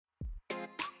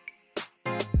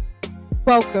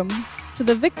Welcome to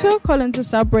the Victor Collins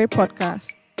Sabray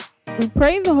podcast. We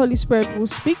pray the Holy Spirit will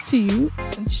speak to you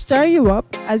and stir you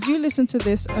up as you listen to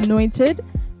this anointed,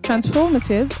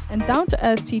 transformative, and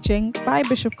down-to-earth teaching by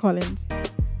Bishop Collins.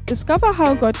 Discover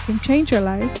how God can change your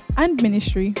life and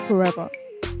ministry forever.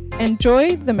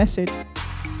 Enjoy the message.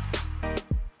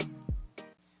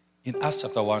 In Acts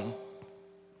chapter 1,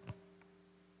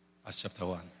 Acts chapter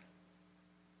 1,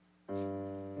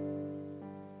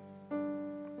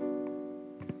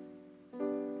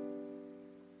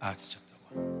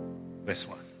 verse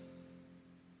 1.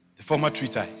 The former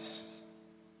treatise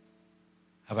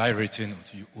have I written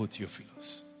unto you, O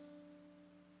Theophilus,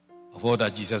 of all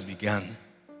that Jesus began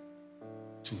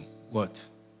to what?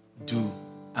 Do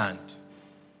and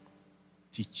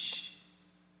teach.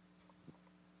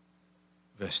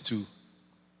 Verse 2.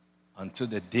 Until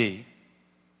the day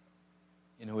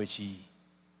in which he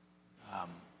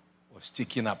was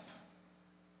taken up,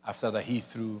 after that he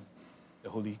through the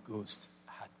Holy Ghost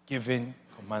had given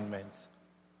commandments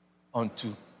unto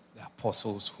the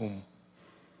apostles whom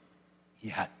he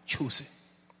had chosen.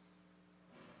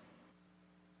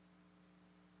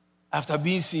 After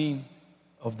being seen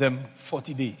of them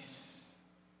 40 days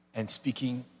and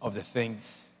speaking of the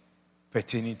things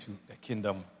pertaining to the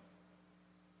kingdom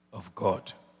of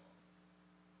God.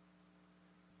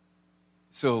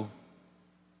 So,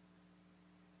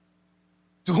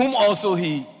 to whom also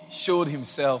he showed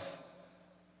himself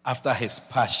after his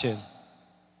passion,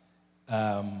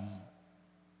 showed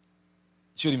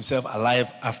himself alive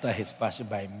after his passion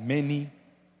by many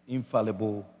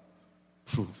infallible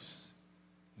proofs.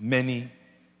 Many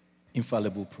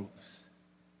infallible proofs.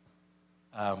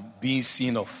 Being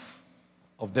seen of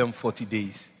them 40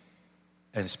 days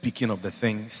and speaking of the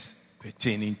things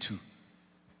pertaining to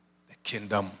the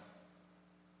kingdom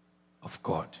of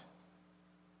God.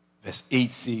 Verse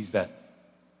 8 says that,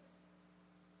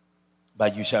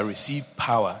 but you shall receive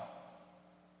power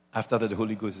after that the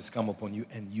Holy Ghost has come upon you,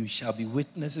 and you shall be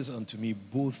witnesses unto me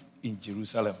both in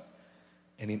Jerusalem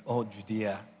and in all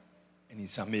Judea and in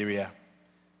Samaria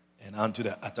and unto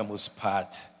the uttermost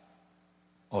part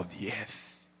of the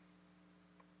earth.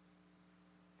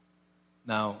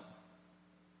 Now,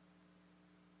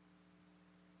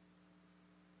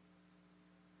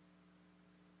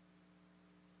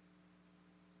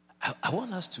 I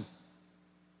want us to,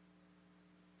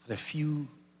 for the few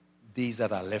days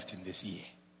that are left in this year,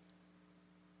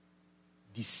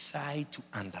 decide to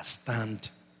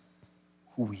understand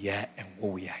who we are and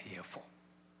what we are here for.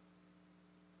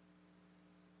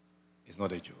 It's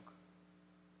not a joke.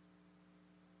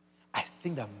 I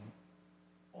think that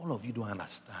all of you don't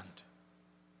understand.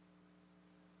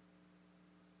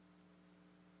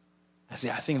 I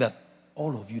think that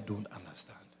all of you don't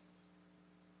understand.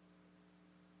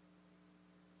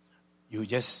 You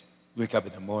just wake up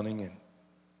in the morning and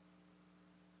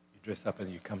you dress up and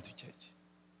you come to church.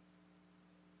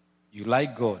 You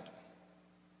like God,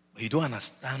 but you don't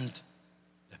understand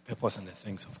the purpose and the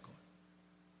things of God.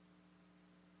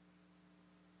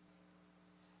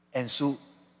 And so,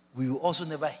 we will also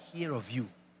never hear of you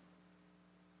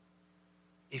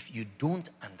if you don't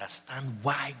understand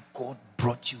why God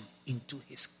brought you into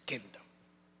his kingdom.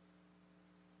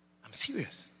 I'm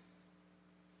serious.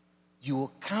 You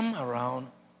will come around,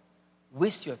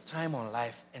 waste your time on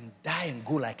life, and die and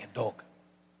go like a dog.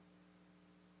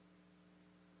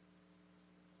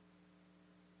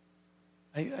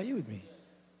 Are you with me?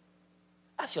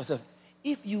 Ask yourself,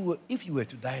 if you were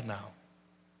to die now,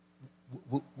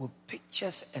 will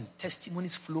pictures and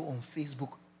testimonies flow on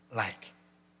Facebook like?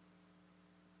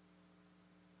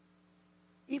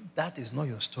 If that is not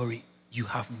your story, you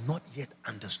have not yet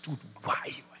understood why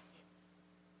you are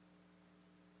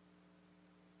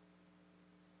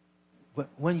here.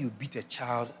 When you beat a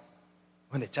child,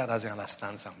 when the child doesn't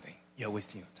understand something, you're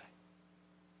wasting your time.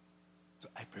 So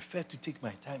I prefer to take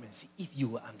my time and see if you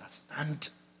will understand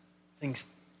things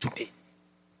today.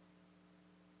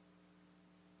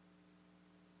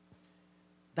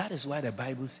 That is why the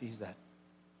Bible says that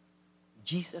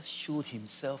Jesus showed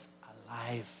himself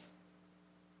alive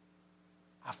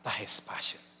after his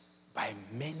passion by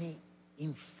many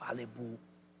infallible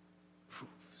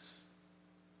proofs.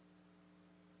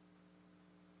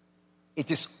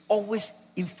 It is always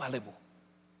infallible.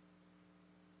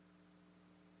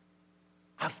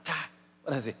 After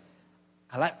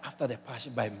the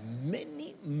passion by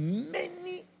many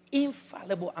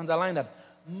infallible, underline that,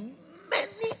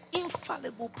 many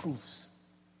infallible proofs.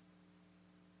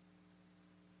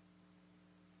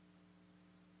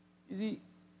 You see,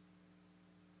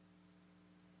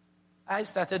 I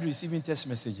started receiving text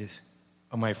messages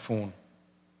on my phone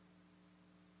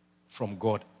from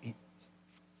God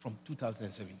from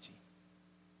 2017.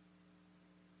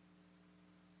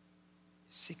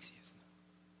 6 years now.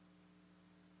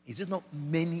 Is it not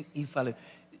many infallible?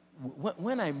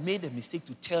 When I made a mistake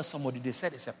to tell somebody, they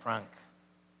said it's a prank.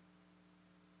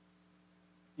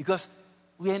 Because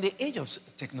we are in the age of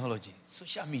technology,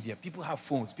 social media, people have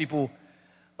phones,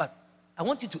 but I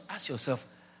want you to ask yourself,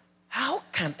 how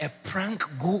can a prank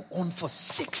go on for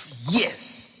 6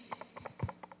 years?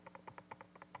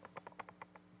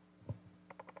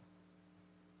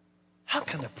 How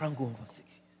can a prank go on for 6 years?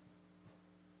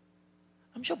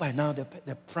 I'm sure by now the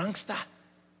prankster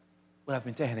would have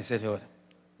been telling and said, oh,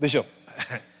 Bishop,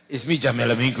 it's me,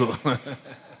 Jamel Amingo.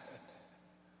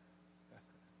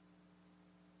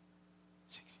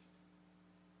 6 years.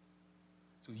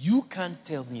 So you can't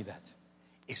tell me that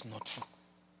it's not true.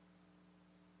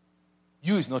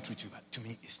 You is not true to you, but to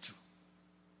me it's true.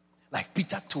 Like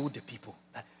Peter told the people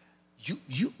that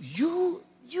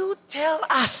you tell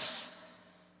us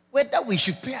whether we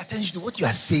should pay attention to what you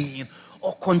are saying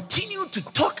or continue to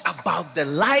talk about the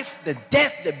life, the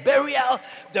death, the burial,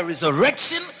 the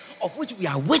resurrection of which we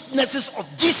are witnesses of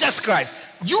Jesus Christ.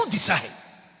 You decide.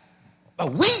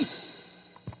 But we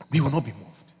will not be moved.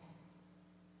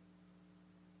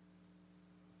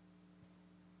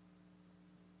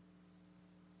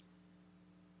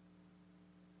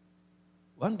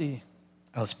 One day,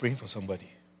 I was praying for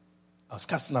somebody. I was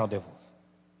casting out devils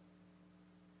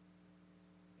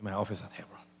in my office at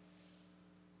Hebron.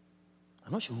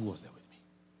 I'm not sure who was there with me.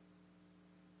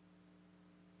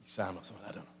 His son or someone,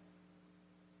 I don't know.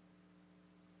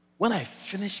 When I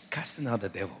finished casting out the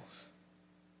devils,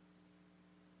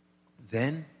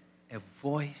 then a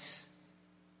voice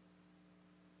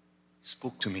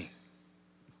spoke to me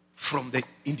from the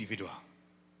individual.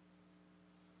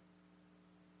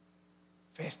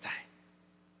 First time.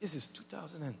 This is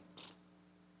 2008,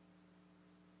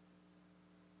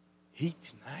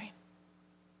 9.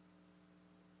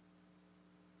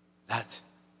 That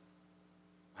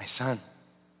my son,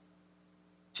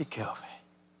 take care of her.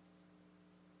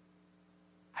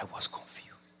 I was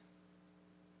confused.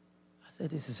 I said,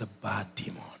 this is a bad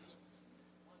demon.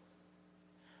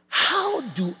 How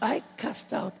do I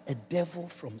cast out a devil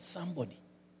from somebody?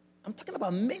 I'm talking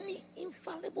about many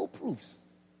infallible proofs.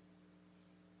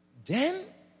 Then,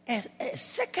 a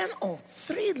second or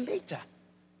three later,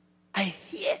 I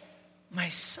hear my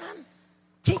son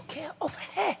take care of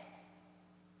her.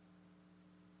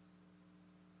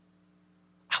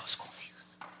 I was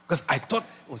confused because I thought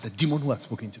it was a demon who had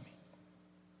spoken to me.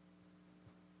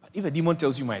 But if a demon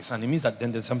tells you my son, it means that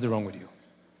then there's something wrong with you.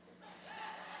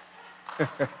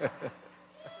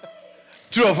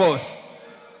 True or false?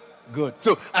 Good.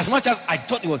 So, as much as I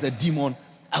thought it was a demon,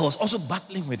 I was also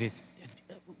battling with it.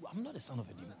 I'm not the son of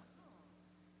a demon.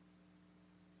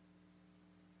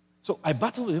 So I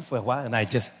battled with it for a while and I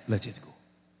just let it go.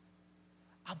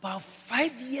 About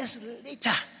 5 years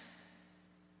later,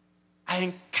 I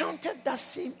encountered that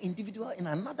same individual in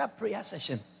another prayer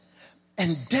session.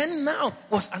 And then now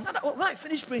was another, when I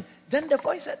finished praying, then the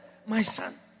voice said, my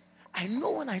son, I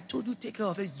know when I told you take care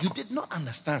of it, you did not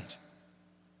understand.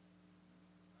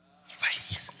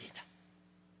 5 years later.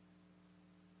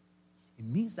 It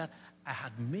means that I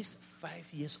had missed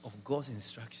 5 years of God's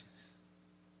instructions.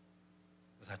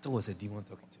 Because I thought it was a demon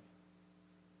talking to me.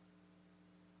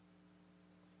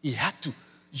 He had to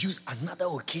use another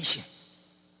occasion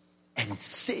and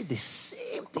say the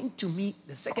same thing to me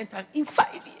the second time in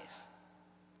 5 years.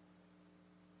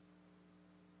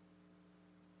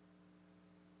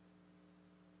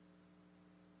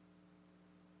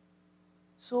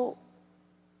 So,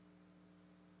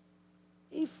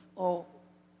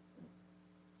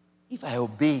 if I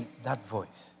obey that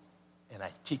voice and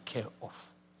I take care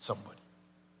of somebody,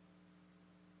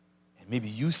 and maybe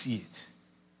you see it,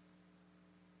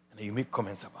 and then you make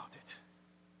comments about it,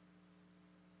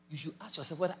 you should ask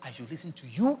yourself whether I should listen to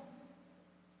you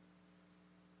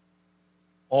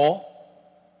or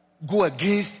go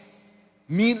against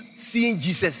me seeing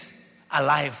Jesus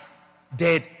alive,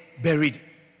 dead, buried,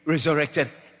 resurrected,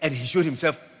 and he showed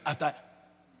himself after.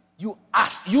 You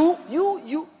ask, you.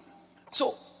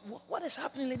 So what is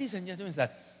happening, ladies and gentlemen, is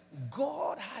that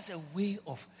God has a way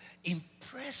of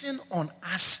impressing on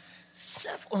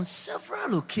us on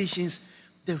several occasions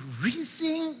the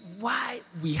reason why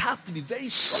we have to be very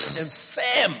solid and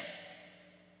firm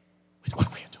with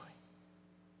what we are doing.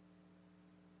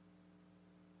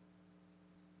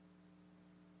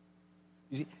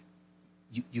 You see,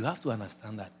 you have to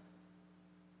understand that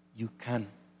you can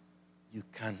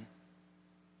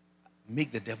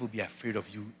make the devil be afraid of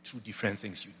you through different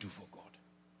things you do for God.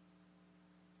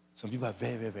 Some people are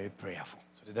very, very, very prayerful.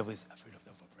 So the devil is afraid of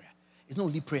them for prayer. It's not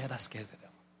only prayer that scares the devil.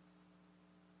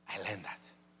 I learned that.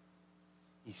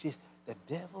 He says the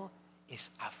devil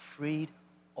is afraid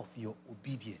of your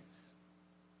obedience.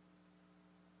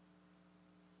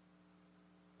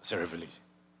 It's a revelation.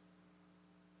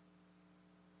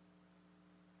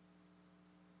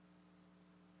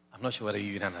 I'm not sure whether you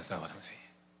even understand what I'm saying.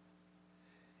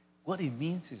 What it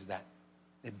means is that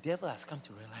the devil has come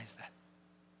to realize that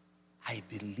I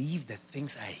believe the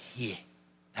things I hear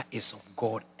that is of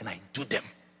God and I do them.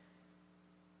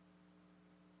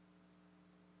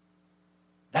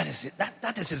 That is it.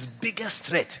 That is his biggest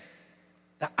threat.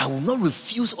 That I will not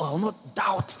refuse or I will not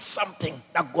doubt something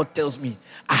that God tells me.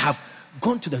 I have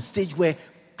gone to the stage where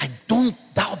I don't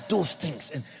doubt those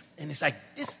things. And it's like,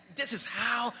 this is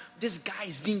how this guy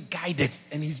is being guided.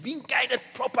 And he's being guided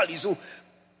properly. So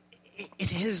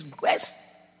it is worse.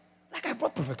 Like I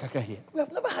brought Prophet Kakra here. We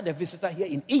have never had a visitor here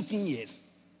in 18 years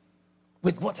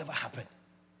with whatever happened.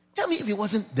 Tell me if it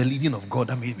wasn't the leading of God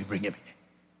that made me bring him here.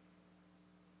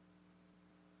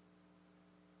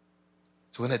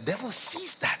 So when the devil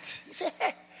sees that, he said,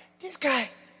 hey, this guy,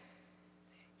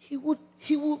 he would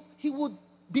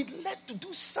be led to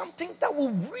do something that will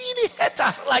really hurt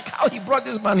us, like how he brought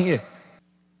this man here.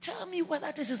 Tell me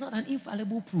whether this is not an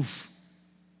infallible proof.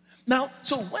 Now,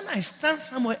 so when I stand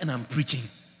somewhere and I'm preaching,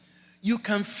 you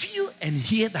can feel and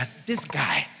hear that this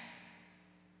guy,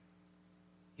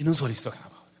 he knows what he's talking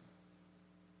about.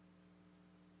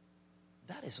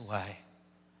 That is why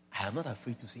I am not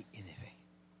afraid to say anything,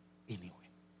 anyway.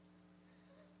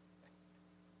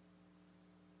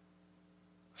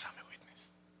 Because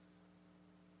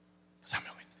I'm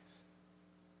a witness.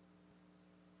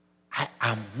 I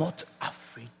am not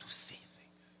afraid to say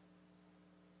things.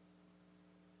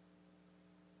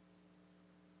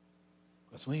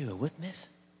 Because when you're a witness,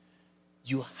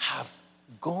 you have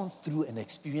gone through and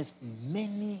experienced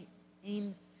many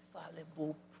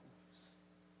infallible proofs.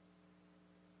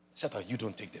 Except that you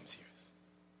don't take them serious.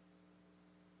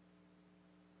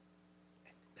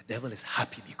 The devil is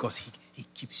happy because he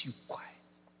keeps you quiet.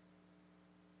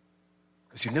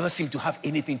 Because you never seem to have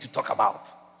anything to talk about,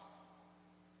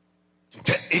 to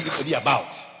tell anybody about,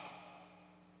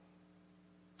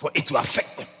 for it to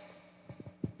affect them.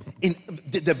 In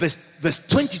the verse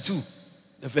 22,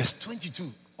 the verse 22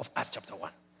 of Acts chapter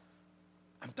 1,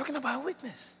 I'm talking about a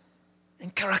witness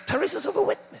and characteristics of a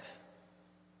witness.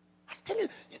 I'm telling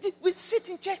you, we sit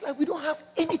in church like we don't have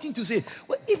anything to say.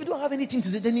 Well, if you don't have anything to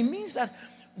say, then it means that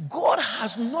God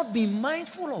has not been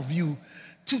mindful of you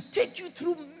to take you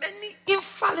through many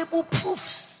infallible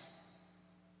proofs.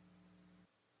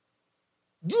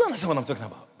 Do you understand what I'm talking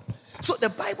about? So the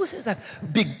Bible says that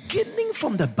beginning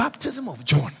from the baptism of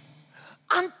John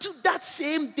unto that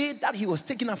same day that he was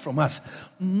taken up from us,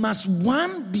 must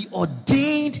one be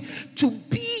ordained to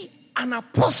be an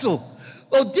apostle,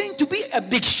 ordained to be a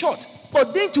big shot,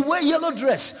 ordained to wear yellow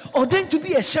dress, ordained to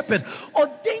be a shepherd,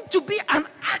 ordained to be an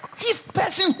active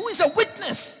person who is a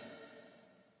witness.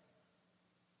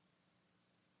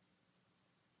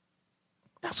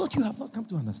 That's what you have not come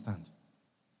to understand.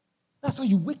 That's why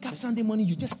you wake up Sunday morning,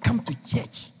 you just come to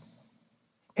church.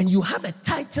 And you have a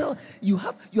title, you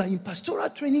are in pastoral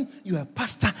training, you are a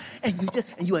pastor, and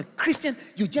you are a Christian,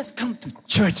 you just come to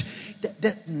church.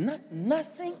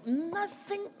 Nothing.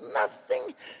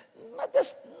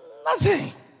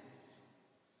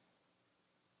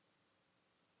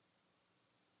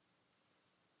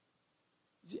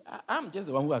 See, I'm just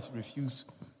the one who has refused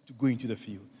to go into the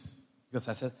fields. Because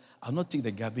I said, I'll not take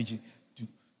the garbage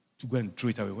to go and throw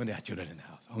it away when there are children in the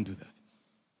house. I won't do that.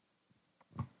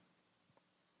 I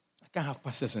can't have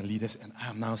pastors and leaders, and I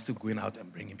am now still going out and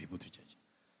bringing people to church.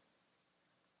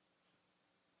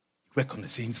 You work on the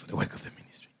saints for the work of the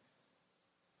ministry.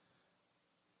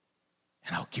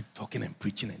 And I'll keep talking and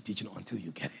preaching and teaching until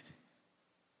you get it.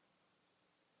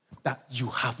 That you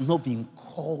have not been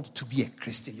called to be a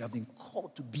Christian. You have been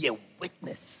called to be a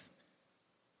witness.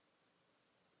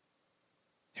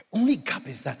 The only gap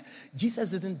is that Jesus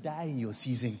didn't die in your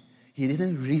season. He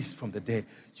didn't raise from the dead.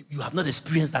 You have not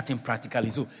experienced that thing practically.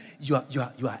 So you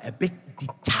are a bit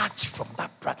detached from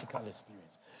that practical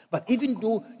experience. But even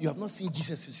though you have not seen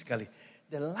Jesus physically,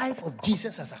 the life of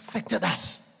Jesus has affected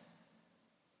us.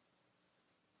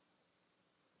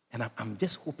 And I'm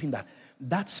just hoping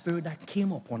that spirit that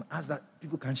came upon us, that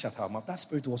people can't shut our mouth, that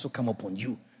spirit will also come upon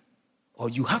you. Or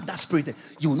you have that spirit, that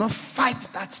you will not fight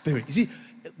that spirit. You see,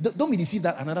 don't be deceived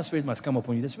that another spirit must come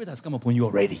upon you. The spirit has come upon you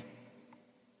already.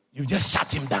 You just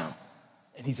shut him down.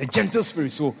 And he's a gentle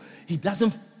spirit, so he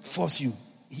doesn't force you.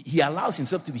 He allows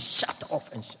himself to be shut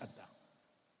off and shut down.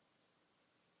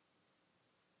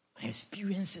 My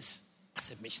experiences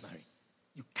as a missionary,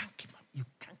 you can't keep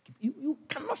You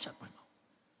cannot shut my mouth.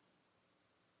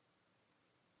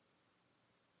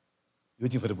 You're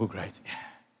waiting for the book, right? Yeah.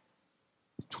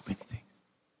 Too many things.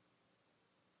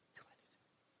 Too many things.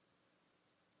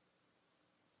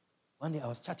 One day I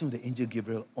was chatting with the angel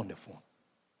Gabriel on the phone.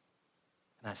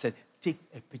 And I said, take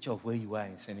a picture of where you are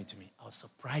and send it to me. I was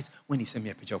surprised when he sent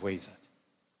me a picture of where he's at.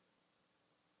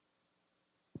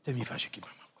 Tell me if I should keep my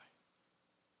mouth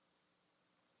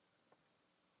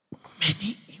quiet.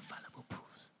 Many infallible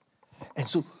proofs. And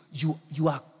so you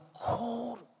are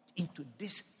called into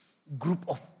this group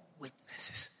of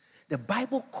witnesses. The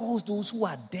Bible calls those who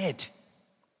are dead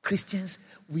Christians.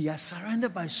 We are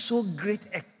surrounded by so great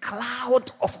a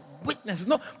cloud of witnesses.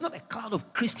 Not a cloud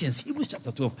of Christians. Hebrews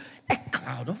chapter 12, a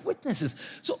cloud of witnesses.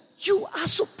 So you are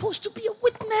supposed to be a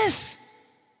witness.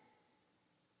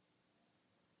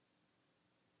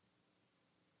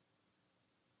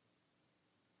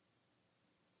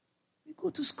 We go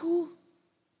to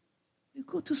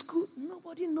school.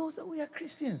 Nobody knows that we are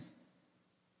Christians.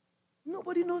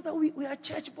 Nobody knows that we are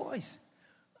church boys.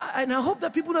 And I hope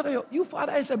that people know that your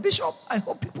father is a bishop. I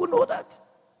hope people know that.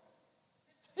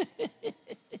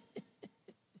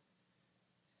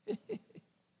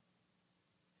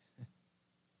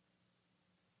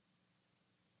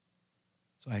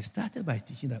 So I started by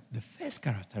teaching that the first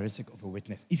characteristic of a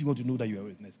witness, if you want to know that you are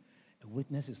a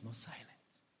witness is not silent.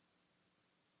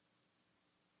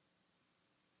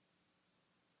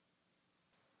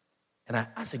 And I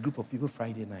asked a group of people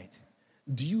Friday night,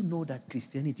 do you know that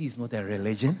Christianity is not a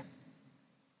religion?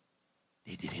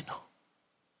 They didn't know.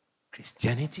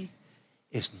 Christianity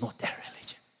is not a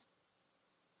religion.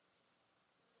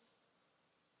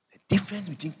 The difference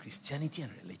between Christianity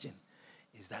and religion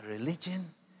is that religion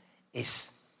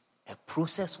is a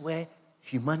process where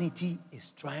humanity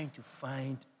is trying to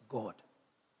find God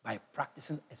by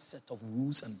practicing a set of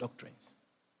rules and doctrines.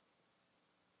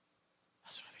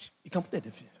 That's religion. You can put that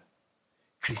definition.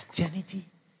 Christianity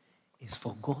is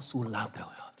for God who loved the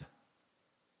world.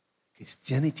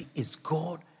 Christianity is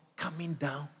God coming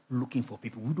down looking for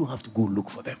people. We don't have to go look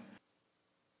for them.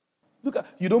 Look at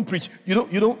you don't preach, you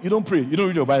don't pray, you don't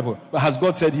read your Bible. But has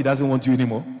God said he doesn't want you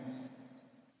anymore?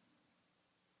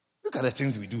 Look at the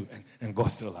things we do, and God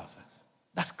still loves us.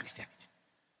 That's Christianity.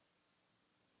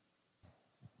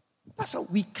 That's how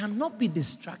we cannot be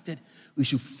distracted. We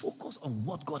should focus on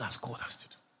what God has called us to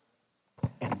do.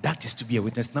 And that is to be a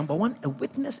witness. Number one, a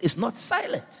witness is not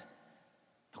silent.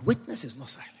 A witness is not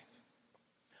silent.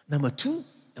 Number two,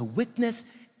 a witness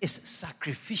is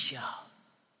sacrificial.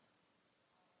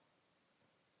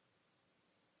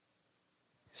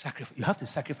 You have to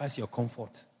sacrifice your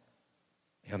comfort,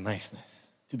 your niceness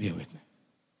to be a witness.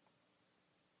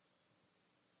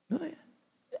 No, yeah.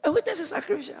 A witness is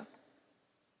sacrificial.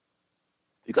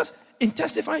 Because in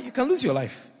testifying, you can lose your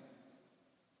life.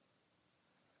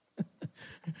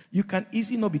 You can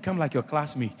easily not become like your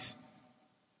classmates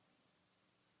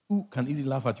who can easily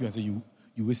laugh at you and say you're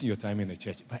wasting your time in the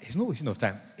church. But it's not wasting of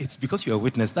time. It's because you're a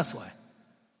witness. That's why.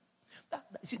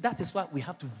 That is why we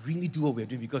have to really do what we're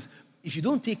doing. Because if you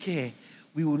don't take care,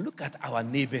 we will look at our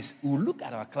neighbors, we will look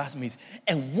at our classmates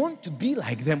and want to be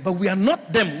like them. But we are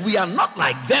not them. We are not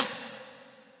like them.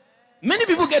 Many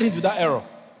people get into that error.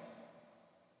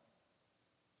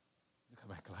 Look at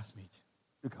my classmates.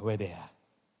 Look at where they are.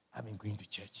 I've been going to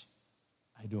church.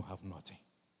 I don't have nothing.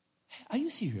 Are you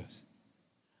serious?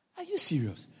 Are you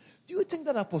serious? Do you think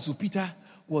that Apostle Peter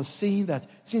was saying that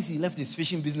since he left his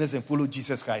fishing business and followed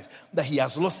Jesus Christ, that he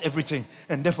has lost everything?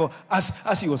 And therefore,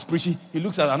 as he was preaching, he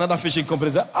looks at another fishing company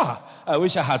and says, I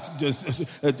wish I had just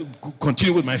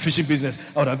continued with my fishing business.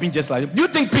 I would have been just like him. Do you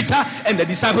think Peter and the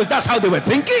disciples, that's how they were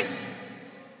thinking?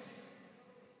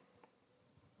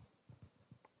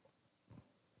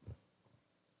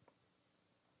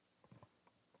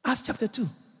 Acts chapter 2.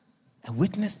 A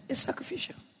witness is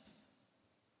sacrificial.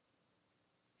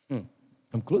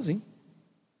 I'm closing.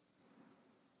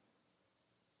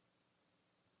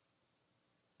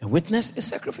 A witness is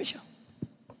sacrificial.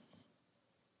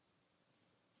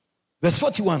 Verse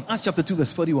 41. Acts chapter 2,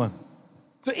 verse 41.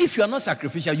 So if you are not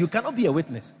sacrificial, you cannot be a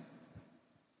witness.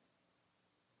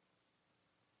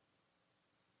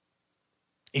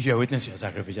 If you're a witness, you're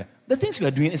sacrificial. The things we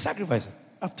are doing is sacrificing.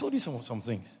 I've told you some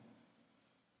things.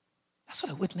 That's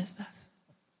what a witness does.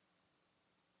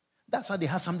 That's why they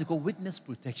have something called witness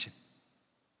protection.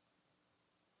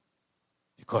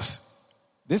 Because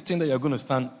this thing that you're going to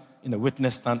stand in a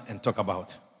witness stand and talk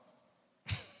about,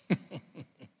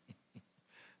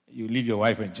 you leave your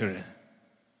wife and children.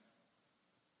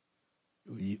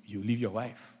 You leave your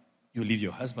wife. You leave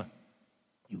your husband.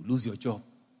 You lose your job.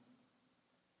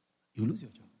 You lose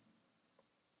your job.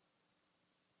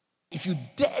 If you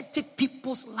dare take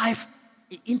people's life,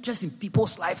 interest in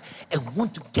people's life, and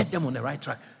want to get them on the right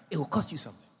track, it will cost you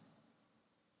something.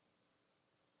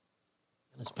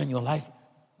 You're going to spend your life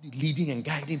leading and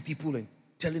guiding people and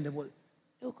telling them what,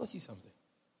 it will cost you something.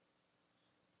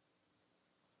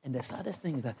 And the saddest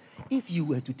thing is that if you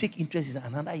were to take interest in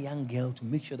another young girl to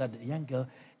make sure that the young girl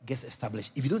gets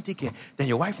established, if you don't take care, then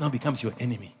your wife now becomes your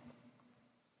enemy.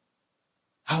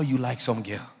 How you like some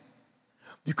girl?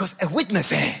 Because a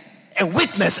witness.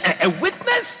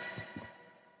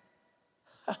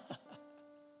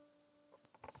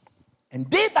 And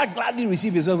they that gladly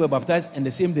received his word were baptized, and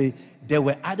the same day there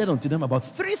were added unto them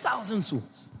about 3,000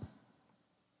 souls.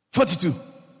 42.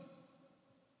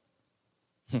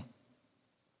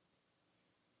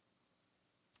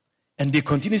 And they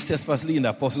continued steadfastly in the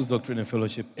apostles' doctrine and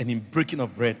fellowship, and in breaking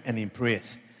of bread and in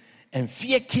prayers. And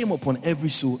fear came upon every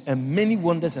soul, and many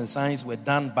wonders and signs were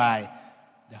done by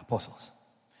the apostles.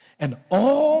 And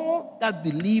all that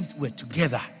believed were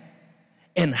together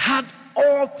and had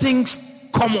all things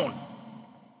common.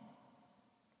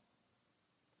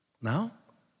 Now,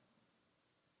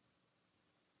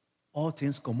 all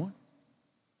things common? What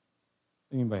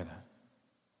do you mean by that?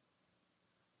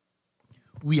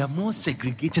 We are more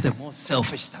segregated and more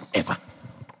selfish than ever.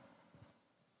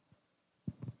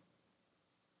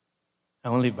 I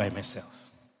won't live by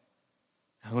myself.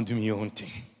 I won't do my own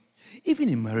thing. Even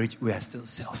in marriage, we are still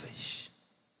selfish.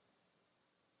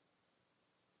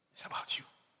 It's about you.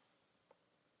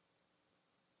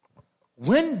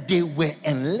 When they were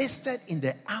enlisted in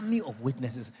the army of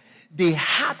witnesses, they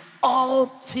had all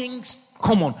things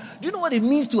common. Do you know what it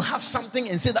means to have something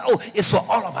and say that, oh, it's for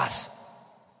all of us?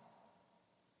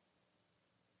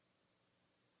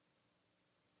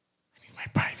 I need my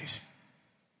privacy.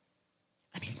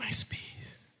 I need my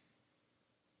space.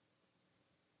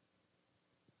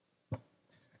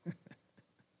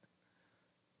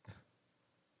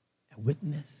 A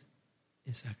witness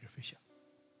is sacrificial.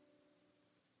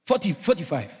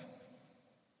 45.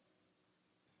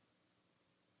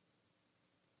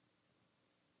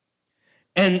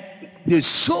 And they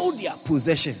sold their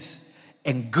possessions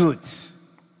and goods.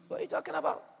 What are you talking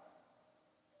about?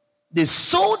 They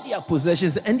sold their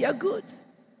possessions and their goods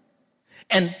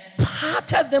and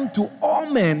parted them to all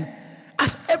men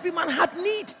as every man had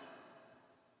need.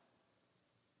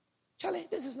 Charlie,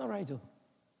 this is not right, though.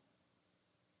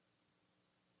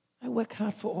 I work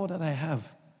hard for all that I have.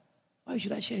 Why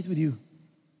should I share it with you?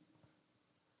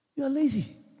 You are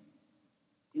lazy.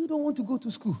 You don't want to go to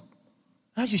school.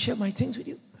 I should share my things with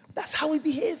you. That's how we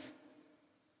behave.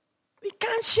 We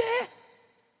can't share.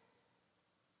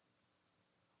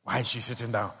 Why is she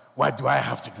sitting down? Why do I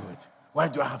have to do it? Why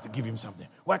do I have to give him something?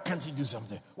 Why can't he do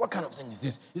something? What kind of thing is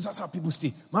this? Is that how people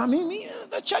stay? Me,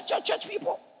 the church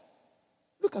people.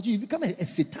 Look at you. You become a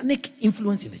satanic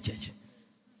influence in the church.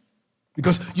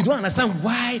 Because you don't understand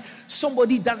why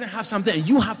somebody doesn't have something and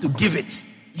you have to give it.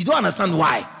 You don't understand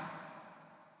why.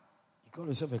 You call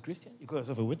yourself a Christian? You call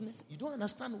yourself a witness? You don't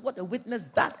understand what a witness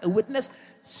does. A witness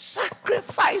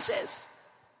sacrifices.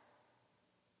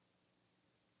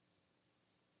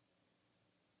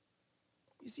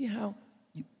 You see how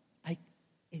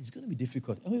it's going to be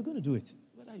difficult. And we're going to do it.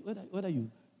 Whether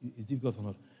it's difficult or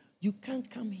not. You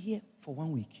can't come here for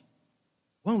 1 week.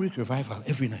 1 week revival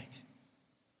every night.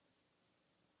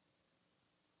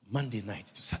 Monday night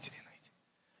to Saturday night.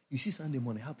 You see Sunday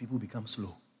morning how people become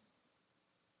slow.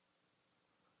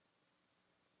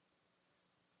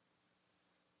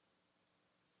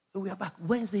 So we are back.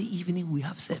 Wednesday evening we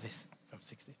have service from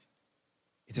 6:30.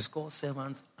 It is called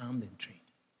Servants Armed and Trained.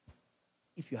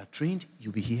 If you are trained,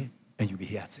 you'll be here and you'll be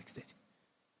here at 6:30.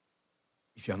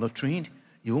 If you are not trained,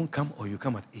 you won't come or you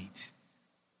come at 8.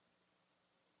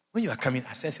 When you are coming,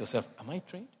 assess yourself. Am I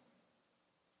trained?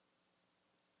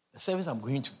 The service I'm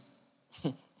going to,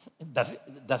 does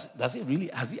it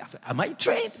really, am I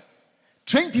trained?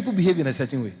 Trained people behave in a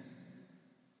certain way.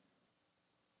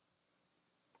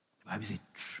 The Bible says,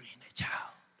 train a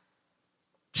child.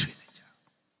 Train a child.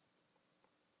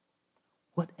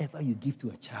 Whatever you give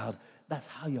to a child, that's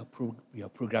how you are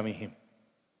programming him.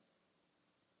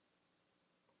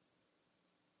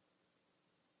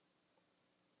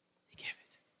 He gave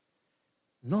it.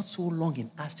 Not so long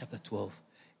in Acts chapter 12,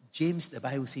 James, the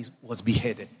Bible says, was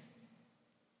beheaded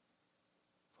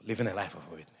for living a life of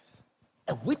a witness.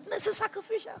 A witness is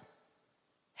sacrificial.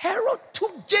 Herod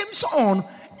took James on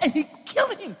and he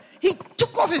killed him. He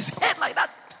took off his head like that.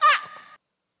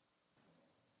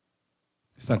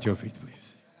 Stand to your feet,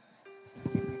 please.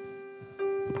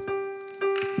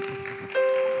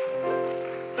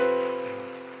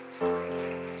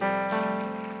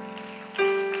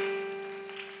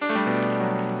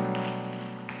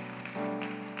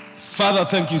 Father,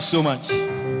 thank you so much for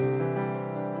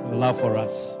your love for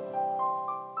us.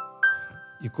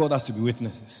 You called us to be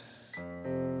witnesses.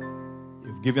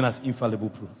 You've given us infallible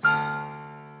proofs.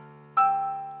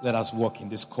 Let us walk in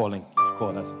this calling you've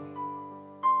called us in.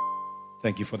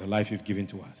 Thank you for the life you've given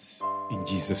to us. In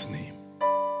Jesus' name.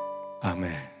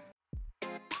 Amen.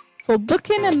 For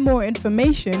booking and more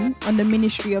information on the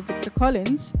ministry of Victor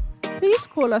Collins, please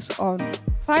call us on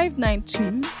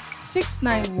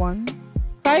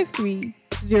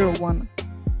 592-691-5301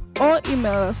 or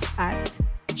email us at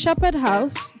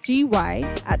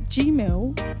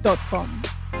shepherdhousegY@gmail.com.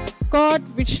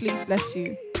 God richly bless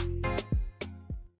you.